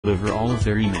deliver all of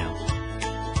their email.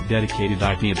 Dedicated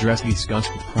IP address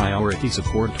Descuss with priority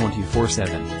support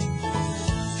 24/7.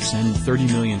 Send 30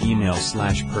 million emails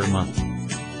per month.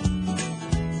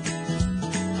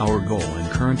 Our goal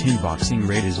and current inboxing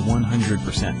rate is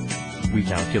 100%. We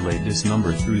calculate this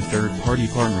number through third-party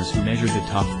partners who measure the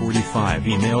top 45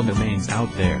 email domains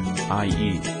out there,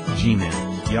 i.e.,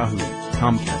 Gmail, Yahoo,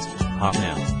 Comcast,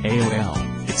 Hotmail,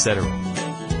 AOL, etc.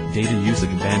 Data usage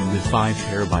bandwidth 5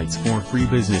 terabytes for free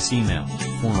business email,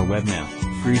 for webmail,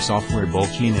 free software bulk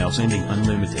email sending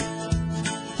unlimited.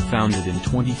 Founded in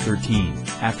 2013,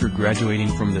 after graduating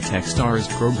from the Techstars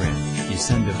program,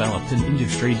 ESN developed an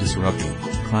industry-disrupting,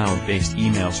 cloud-based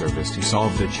email service to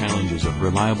solve the challenges of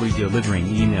reliably delivering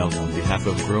emails on behalf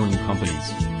of growing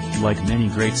companies. Like many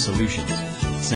great solutions,